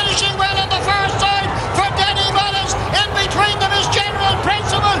Dreams is finishing well on the far side for Denny Mullins. In between them is General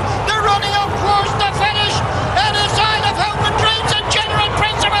Principle. They're running up towards the finish. And it's Isle of Hope and Dreams and General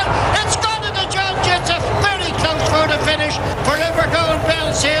Principle. It's gone to the judge. It's a very close for the finish for Liverpool,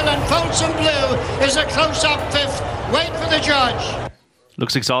 Bellshill, and Folsom Blue is a close-up fifth. Wait for the judge.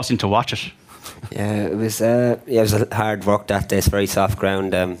 Looks exhausting to watch it. Yeah, it was a hard work that day. It's very soft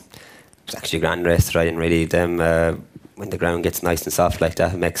ground. It was actually a grand race riding, really. When the ground gets nice and soft like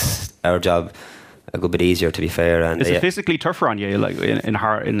that, it makes our job a good bit easier, to be fair. And is it physically tougher on you, like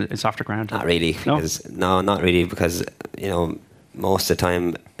in softer ground? Not really. No, not really, because most of the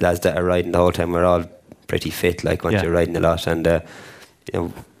time lads that are riding the whole time, we're all pretty fit. Like once you're riding a lot, and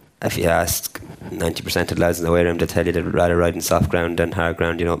if you ask 90% of the lads in the weight room, they tell you they'd rather ride in soft ground than hard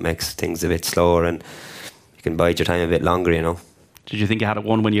ground. It makes things a bit slower and you can bide your time a bit longer, Did you think you had it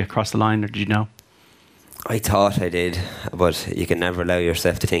won when you crossed the line, or did you know? I thought I did, but you can never allow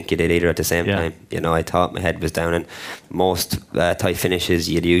yourself to think you did either at the same time. I thought my head was down, and most tight finishes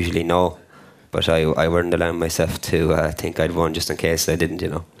you'd usually know, but I weren't allowing myself to think I'd won just in case I didn't,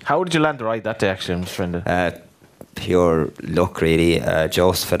 How did you land the ride that day, actually, Mr. Friend? Pure luck, really.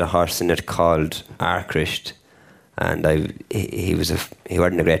 Joseph had a horse in it called Arkrist, and he wasn't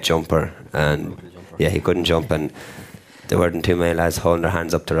a great jumper, and he couldn't jump, and there weren't too many lads holding their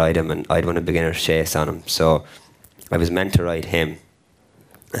hands up to ride him, and I'd won a beginner's chase on him, so I was meant to ride him,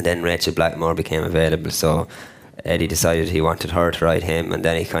 and then Rachel Blackmore became available, so Eddie decided he wanted her to ride him, and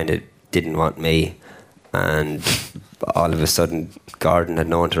then he kind of didn't want me, and all of a sudden Gordon had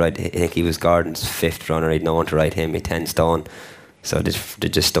no one to ride. I think he was Gordon's 5th runner. He'd no one to ride him. He'd 10 stone, so they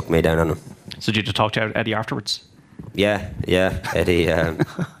just stuck me down on him. So did you talk to Eddie afterwards? Yeah, Eddie.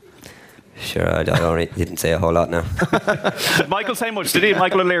 Sure, I didn't say a whole lot now. Did Michael say much? Did he?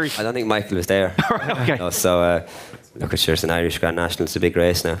 Michael O'Leary? I don't think Michael was there. Okay. So look, it's an Irish Grand National. It's a big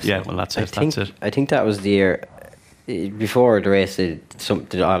race now. Yeah, well, that's it. I think that was the year before the race.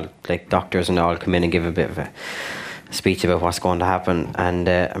 All like doctors and all come in and give a bit of a speech about what's going to happen, and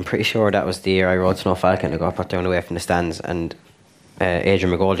I'm pretty sure that was the year I rode Snow Falcon. I got put down away from the stands, and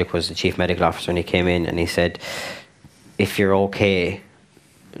Adrian McGoldrick was the chief medical officer, and he came in and he said, "If you're okay,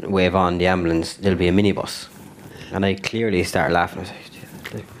 wave on the ambulance. There'll be a minibus." And I clearly started laughing. I was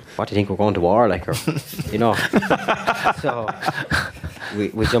like, "What do you think, we're going to war, like?" Or, So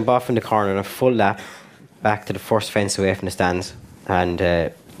we jump off in the corner on a full lap back to the first fence away from the stands, and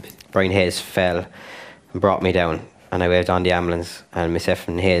Brian Hayes fell and brought me down, and I waved on the ambulance, and myself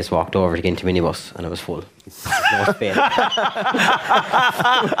and Hayes walked over to get into minibus, and it was full. No space.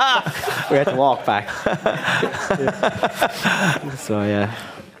 We had to walk back. So yeah.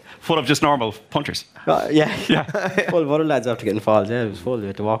 Full of just normal punters. Yeah. Full of other lads after getting falls. Yeah, it was full. We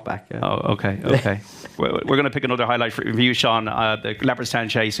had to walk back. Yeah. Oh, okay. We're going to pick another highlight for you, Sean. The Leopardstown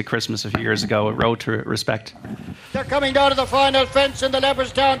Chase at Christmas a few years ago. A Road to Respect. They're coming down to the final fence in the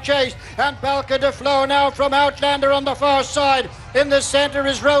Leopardstown Chase, and Balka de Flo now from Outlander on the far side. In the centre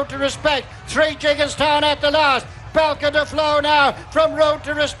is Road to Respect. 3 Jigginstown at the last. Balka de Flo now from Road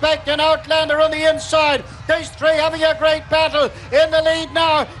to Respect and Outlander on the inside. These 3 having a great battle. In the lead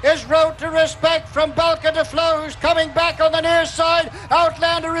now is Road to Respect from Balka de Flo, who's coming back on the near side.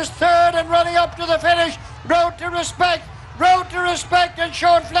 Outlander is 3rd and running up to the finish. Road to Respect, and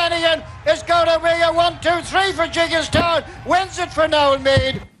Sean Flanagan is going to be a 1-2-3 for Jigginstown. Wins it for Noel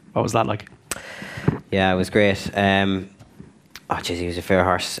Meade. What was that like? Yeah, it was great. He was a fair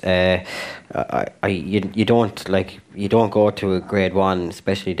horse. You don't go to a Grade 1,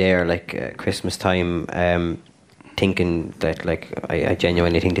 especially there, like Christmas time, thinking that I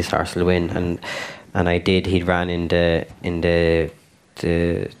genuinely think this horse will win, and I did. He'd ran in the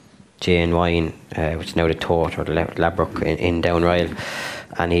JNY, which is now the Tote or the Labrook in Downroyal,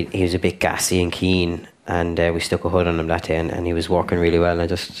 and he was a bit gassy and keen, and we stuck a hood on him that day, and he was working really well. And I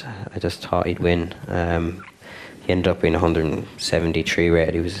just thought he'd win. He ended up being 173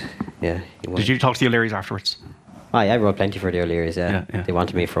 rated. He won. Did you talk to the O'Learys afterwards? I rode plenty for the O'Learys. Yeah. They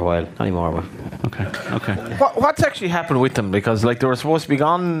wanted me for a while. Not anymore, but okay. What's actually happened with them? Because they were supposed to be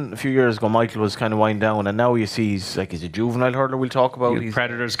gone a few years ago. Michael was kind of winding down, and now you see he's a juvenile hurdler. We'll talk about. He's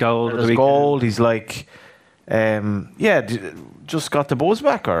Predators Gold. Predators Gold. He's just got the buzz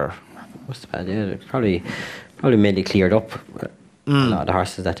back, or must have had. Yeah, probably mainly cleared up a lot of the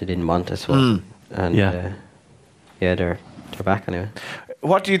horses that they didn't want, I suppose. And they're back anyway.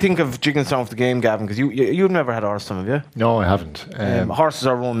 What do you think of jigging some of the game, Gavin? Because you've never had a horse, some of you? No, I haven't. Horses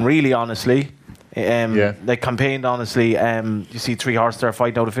are run really honestly. They campaigned honestly. You see 3 horses there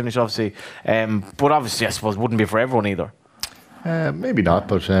fighting out a finish, obviously. But obviously, I suppose, wouldn't be for everyone either. Maybe not,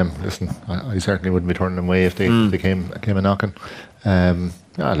 but listen, I certainly wouldn't be turning them away if they came a knocking.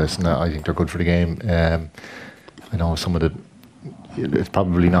 Listen, I think they're good for the game. I know some of it's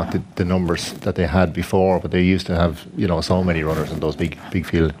probably not the numbers that they had before, but they used to have so many runners in those big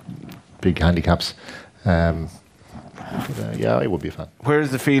field, big handicaps. I would be a fan.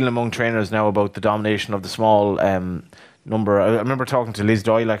 Where's the feeling among trainers now about the domination of the small number? I remember talking to Liz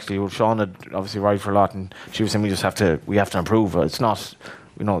Doyle actually. Well, Sean had obviously ride for a lot, and she was saying we have to improve. It's not,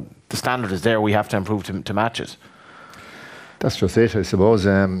 the standard is there. We have to improve to match it. That's just it, I suppose.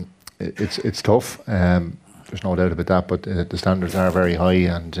 It's tough. There's no doubt about that, but the standards are very high.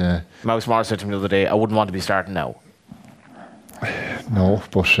 And Mouse Morris said to me the other day, I wouldn't want to be starting now. No,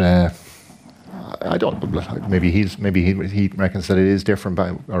 but I don't. Maybe he reckons that it is different,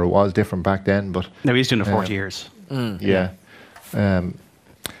 or it was different back then. But no, he's doing it 40 years. Yeah,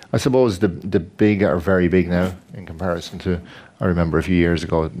 I suppose the big are very big now in comparison to. I remember a few years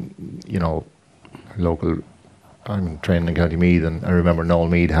ago, local. I'm training in County Meath, and I remember Noel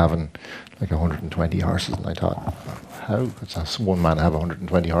Mead having 120 horses, and I thought, how could one man have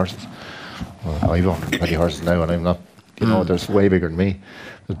 120 horses? Well, I have 120 horses now, and I'm not. There's way bigger than me.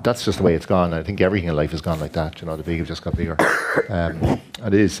 But that's just the way it's gone. I think everything in life has gone like that. The big have just got bigger.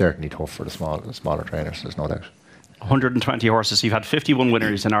 It is certainly tough for the smaller trainers. There's no doubt. 120 horses. You've had 51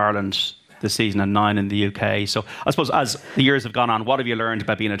 winners in Ireland this season and 9 in the UK. So I suppose as the years have gone on, what have you learned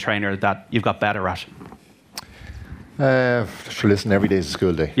about being a trainer that you've got better at? Listen, every day is a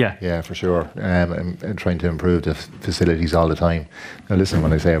school day. Yeah, for sure. And trying to improve the facilities all the time. Now, listen,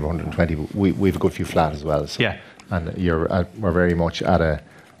 when I say 120, we've a good few flat as well. So, and we're very much at a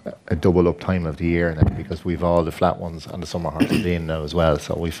double up time of the year now, because we've all the flat ones and the summer horses in now as well.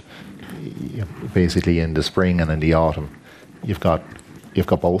 So we've basically in the spring and in the autumn, you've got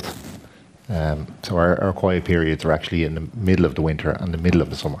both. So our quiet periods are actually in the middle of the winter and the middle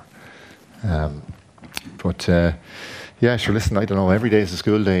of the summer. Listen, I don't know, every day is a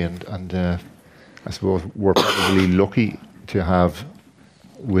school day, and I suppose we're probably lucky to have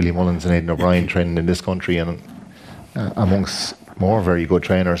Willie Mullins and Aidan O'Brien training in this country, and amongst more very good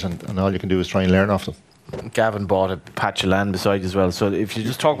trainers, and all you can do is try and learn off them. Gavin bought a patch of land beside as well, so if you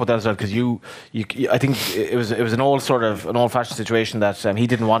just talk about that as well, because you I think it was an old-fashioned situation that he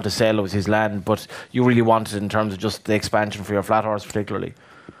didn't want to sell. It was his land, but you really wanted in terms of just the expansion for your flat horse particularly.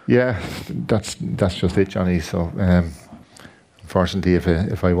 Yeah, that's just it, Johnny. So, unfortunately,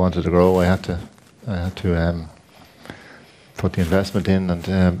 if I wanted to grow, I had to put the investment in,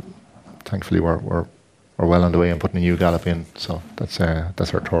 and thankfully we're well on the way in putting a new gallop in. So that's our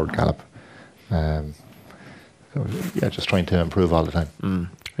third gallop. Just trying to improve all the time.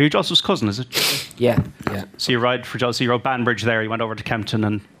 Are you Joseph's cousin? Is it? Yeah. So you ride for Joseph. You rode Banbridge there. You went over to Kempton,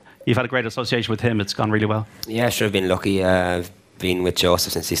 and you've had a great association with him. It's gone really well. Yeah, sure. I've been lucky. I've been with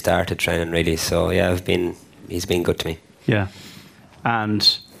Joseph since he started training, really. So yeah, he's been good to me. Yeah.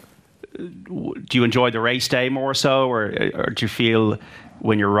 And do you enjoy the race day more so, or do you feel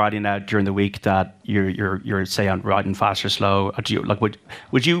when you're riding out during the week that you're say on riding fast or slow? Do you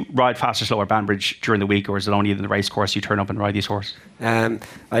would you ride fast or slow or Banbridge during the week, or is it only in the race course you turn up and ride these horses? I'm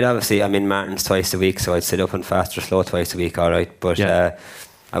in Martin's twice a week, so I'd sit up on fast or slow twice a week, all right. But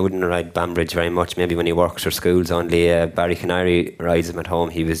I wouldn't ride Banbridge very much. Maybe when he works or schools only. Barry Canary rides him at home.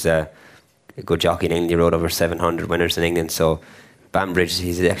 He was a good jockey in England. He rode over 700 winners in England. So Banbridge,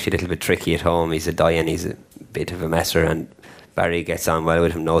 he's actually a little bit tricky at home. He's a die-in. He's a bit of a messer, and Barry gets on well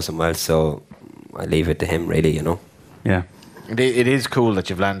with him, knows him well. So I leave it to him, really, you know. Yeah. It is cool that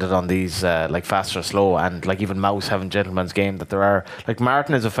you've landed on these like Fast or Slow, and like even Mouse having Gentleman's Game, that there are, like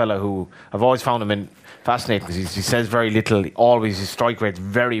Martin is a fella who I've always found him fascinating because he says very little, always his strike rate's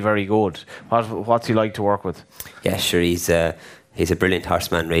very, very good. What's he like to work with? Yeah, sure, he's a brilliant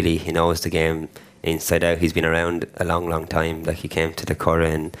horseman, really. He knows the game inside out. He's been around a long, long time. Like, he came to the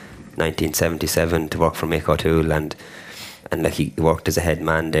Curragh in 1977 to work for Mick O'Toole, and like he worked as a head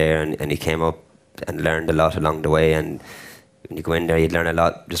man there, and he came up and learned a lot along the way. And when you go in there, you'd learn a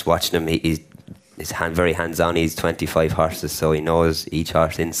lot just watching him. He's very hands-on. He's 25 horses, so he knows each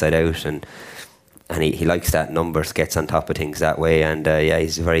horse inside out, and he likes that numbers, gets on top of things that way, and yeah,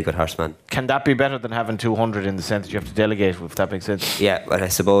 he's a very good horseman. Can that be better than having 200 in the sense that you have to delegate, if that makes sense? Yeah, but I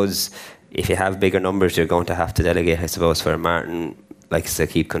suppose if you have bigger numbers, you're going to have to delegate. I suppose where Martin likes to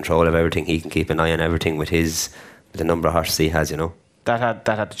keep control of everything, he can keep an eye on everything with the number of horses he has, you know. That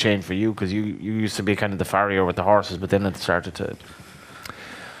had to change for you, because you used to be kind of the farrier with the horses, but then it started to...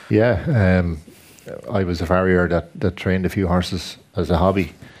 Yeah, I was a farrier that trained a few horses as a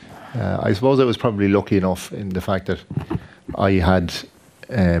hobby. I suppose I was probably lucky enough in the fact that I had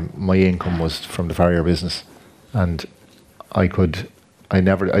my income was from the farrier business, and I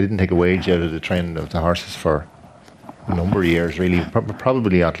didn't take a wage out of the training of the horses for a number of years, really.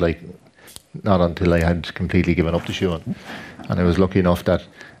 Probably not until I had completely given up the shoeing. And I was lucky enough that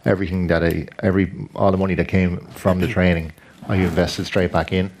all the money that came from the training, I invested straight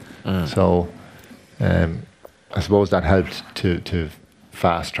back in. So I suppose that helped to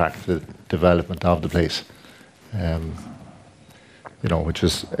fast track the development of the place. You know, which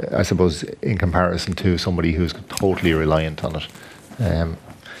was, I suppose, in comparison to somebody who's totally reliant on it.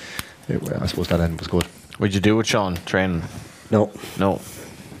 I suppose that end was good. What'd you do with Sean training? No.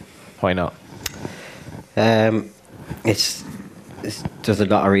 Why not? It's there's a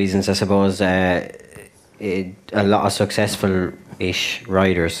lot of reasons, I suppose. A lot of successful-ish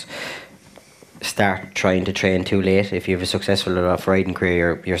riders start trying to train too late. If you have a successful enough riding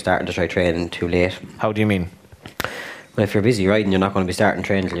career, you're starting to try training too late. How do you mean? Well, if you're busy riding, you're not going to be starting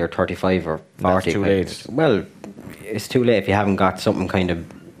training until you're 35 or 40. That's too late. Well, it's too late if you haven't got something kind of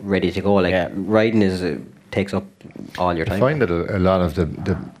ready to go. Like, riding takes up all your time. I find that a lot of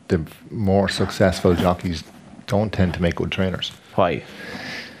the more successful jockeys don't tend to make good trainers. Why?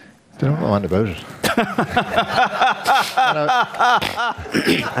 They don't know anything about it.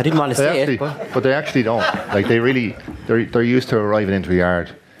 I didn't want to say it, but they actually don't. Like, they're used to arriving into a yard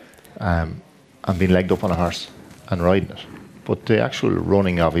and being legged up on a horse and riding it. But the actual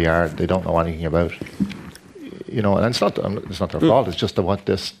running of a yard, they don't know anything about. You know, and it's not their fault. It's just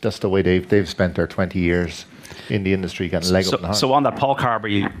that's the way they've spent their 20 years in the industry getting legged up on a horse. So on that, Paul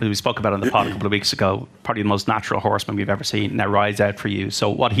Carberry, who we spoke about on the pod a couple of weeks ago, probably the most natural horseman we've ever seen, now rides out for you. So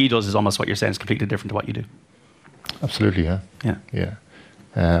what he does is almost what you're saying is completely different to what you do. Absolutely, yeah.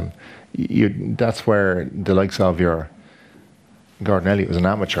 That's where the likes of your Gordon Elliott was an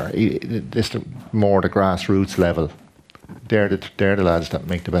amateur. This more the grassroots level. They're the lads that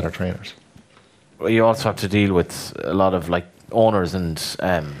make the better trainers. Well, you also have to deal with a lot of like owners and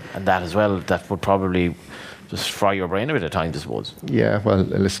that as well. That would probably just fry your brain a bit at times, I suppose. Yeah, well,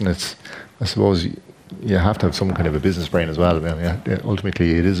 listen, I suppose you have to have some kind of a business brain as well. I mean,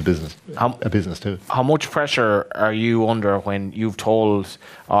 ultimately, it is a business too. How much pressure are you under when you've told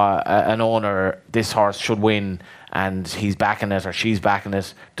an owner this horse should win and he's backing it or she's backing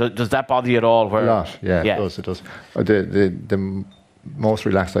it? Does that bother you at all? A lot, yeah. It does. The most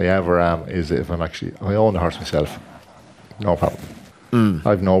relaxed I ever am is if I own the horse myself. No problem.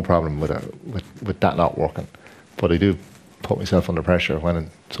 I've no problem with that not working. But I do put myself under pressure when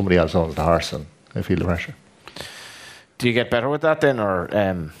somebody else owns the horse and I feel the pressure. Do you get better with that then, or?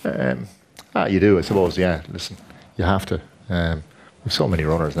 You do, I suppose. Yeah. Listen, you have to. With so many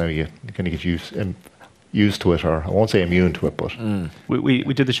runners now, you kind of get used to it, or I won't say immune to it, but.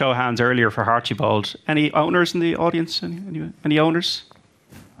 We did the show of hands earlier for Archibald. Any owners in the audience? Any owners?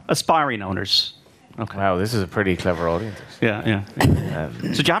 Aspiring owners. Okay. Wow, this is a pretty clever audience. Yeah.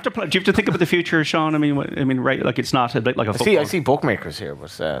 So do you have to think about the future, Sean? I mean, right? Like, it's not a bit like a football. I see bookmakers here, but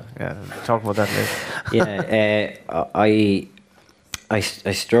talk about that later. Yeah, I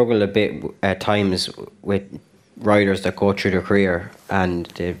struggle a bit at times with riders that go through their career and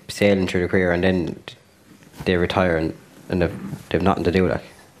they're sailing through their career and then they retire and they've nothing to do with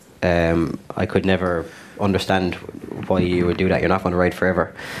it. I could never understand why you would do that. You're not going to ride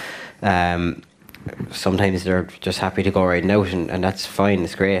forever. Sometimes they're just happy to go riding out and that's fine,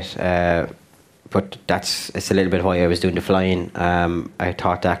 it's great. But it's a little bit why I was doing the flying. I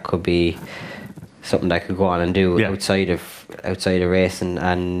thought that could be something that I could go on and do outside of outside of racing,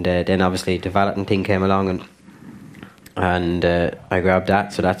 and then obviously the valeting thing came along, and I grabbed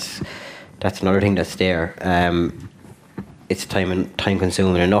that. So that's another thing that's there. It's time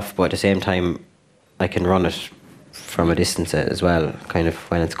consuming enough, but at the same time, I can run it from a distance as well, kind of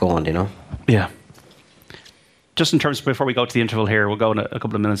when it's going, you know. Yeah. Just in terms, before we go to the interval here, we'll go in a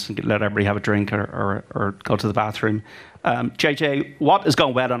couple of minutes and let everybody have a drink or go to the bathroom. JJ, what is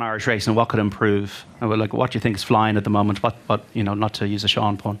going well on Irish racing? What could improve? Like, what do you think is flying at the moment? What not to use a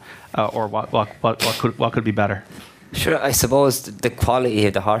Sean pun, or what could be better? Sure, I suppose the quality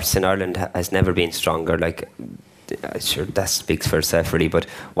of the horse in Ireland has never been stronger. Like, sure, that speaks for itself, really. But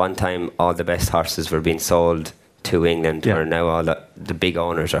one time, all the best horses were being sold to England, where now all the big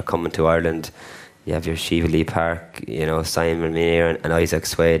owners are coming to Ireland. You have your Shiva Lee Park, Simon Muir and Isaac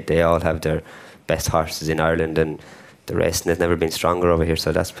Swade. They all have their best horses in Ireland, and the racing has never been stronger over here.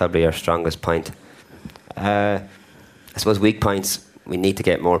 So that's probably our strongest point. I suppose weak points, we need to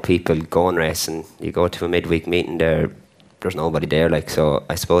get more people going racing. You go to a midweek meeting there's nobody there. So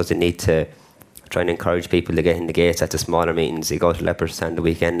I suppose they need to try and encourage people to get in the gates at the smaller meetings. You go to Leopardstown the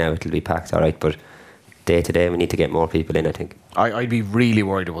weekend now, it'll be packed, all right, but day to day we need to get more people in, I think. I'd be really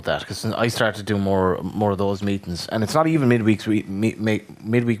worried about that, because I started doing more of those meetings, and it's not even midweek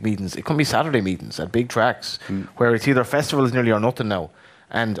meetings. It can be Saturday meetings at big tracks, where it's either festivals nearly or nothing now.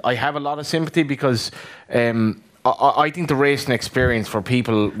 And I have a lot of sympathy, because I think the racing experience for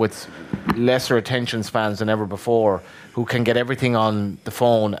people with lesser attention spans than ever before, who can get everything on the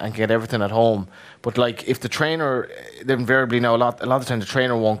phone and get everything at home. But if the trainer, invariably now a lot of the time the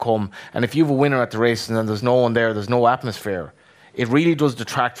trainer won't come, and if you have a winner at the races and there's no one there, there's no atmosphere, it really does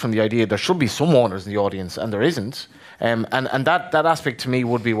detract from the idea there should be some owners in the audience, and there isn't. And that aspect to me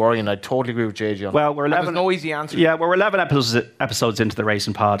would be worrying. I totally agree with JJ on well, we're 11, there's no easy answer. Yeah, we're 11 episodes into the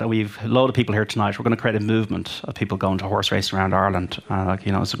racing pod, and we've a load of people here tonight. We're going to create a movement of people going to horse racing around Ireland.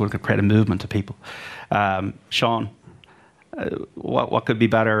 So we're going to create a movement of people. Sean, what could be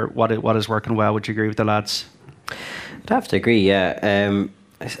better? What is working well? Would you agree with the lads? I'd have to agree, yeah.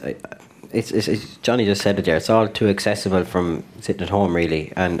 It's Johnny just said it there. It's all too accessible from sitting at home,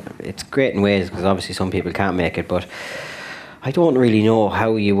 really, and it's great in ways, because obviously some people can't make it. But I don't really know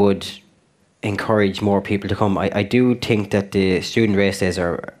how you would encourage more people to come. I do think that the student race days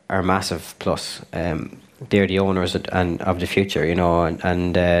are a massive plus. They're the owners of the future,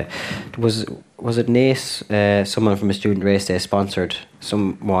 and was it Nace, someone from a student race day sponsored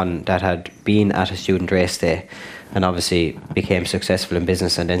someone that had been at a student race day and obviously became successful in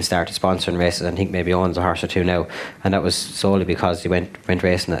business and then started sponsoring races. I think maybe owns a horse or two now, and that was solely because he went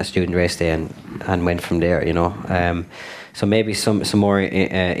racing at a student race day and went from there, so maybe some more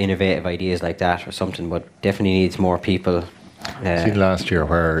innovative ideas like that or something, but definitely needs more people. Seen last year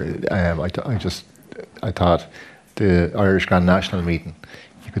where I thought the Irish Grand National meeting,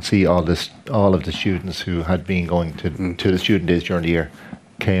 you could see all of the students who had been going to the student days during the year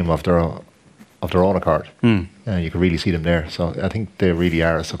came of their own accord. You could really see them there. So I think they really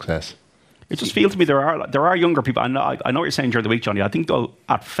are a success. It just feels to me there are younger people. I know what you're saying during the week, Johnny. I think though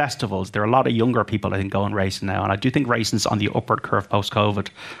at festivals there are a lot of younger people I think going racing now, and I do think racing's on the upward curve post COVID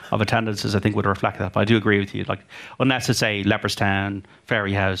of attendances. I think would reflect that. But I do agree with you. Unless it's say Leopardstown,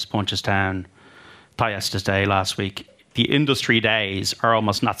 Ferryhouse, Punchestown, Thyestes Day last week, the industry days are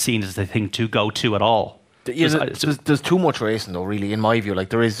almost not seen as the thing to go to at all. There's too much racing though, really, in my view.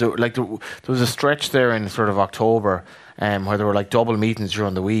 There was a stretch there in sort of October where there were double meetings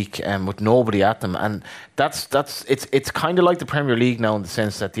during the week with nobody at them, and it's kind of like the Premier League now, in the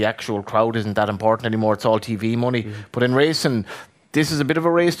sense that the actual crowd isn't that important anymore. It's all TV money. But in racing, this is a bit of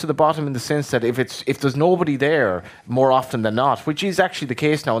a race to the bottom, in the sense that if there's nobody there more often than not, which is actually the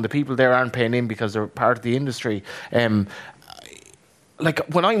case now, and the people there aren't paying in because they're part of the industry.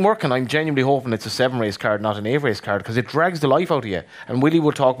 When I'm working, I'm genuinely hoping it's a 7-race card, not an 8-race card, because it drags the life out of you. And Willie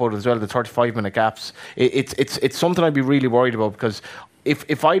will talk about it as well, the 35-minute gaps. It's something I'd be really worried about, because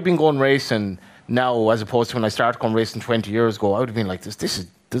if I'd been going racing now as opposed to when I started going racing 20 years ago, I would have been like,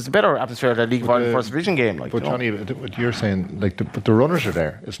 there's a better atmosphere at that League of Ireland First Division game. But Johnny, what you're saying, but the runners are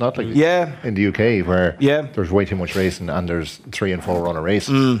there. It's not like in the UK where there's way too much racing and there's 3 and 4 runner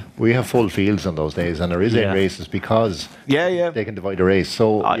races. We have full fields on those days, and there is 8 races because they can divide a race.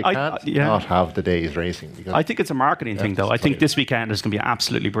 So you can't not have the days racing. I think it's a marketing thing, though. I think this weekend is going to be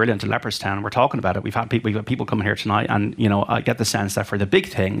absolutely brilliant in Leopardstown. We're talking about it. We've had people coming here tonight, and I get the sense that for the big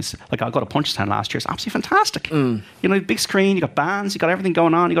things, like I got to Punchestown last year, it's absolutely fantastic. Big screen, you got bands, you got everything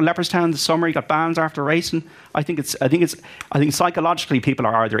going on. You got Leopardstown this summer. You got bands after racing. I think psychologically people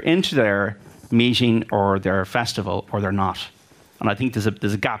are either into their meeting or their festival or they're not. And I think there's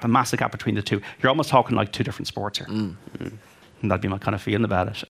a gap, a massive gap between the two. You're almost talking like two different sports here. And that'd be my kind of feeling about it.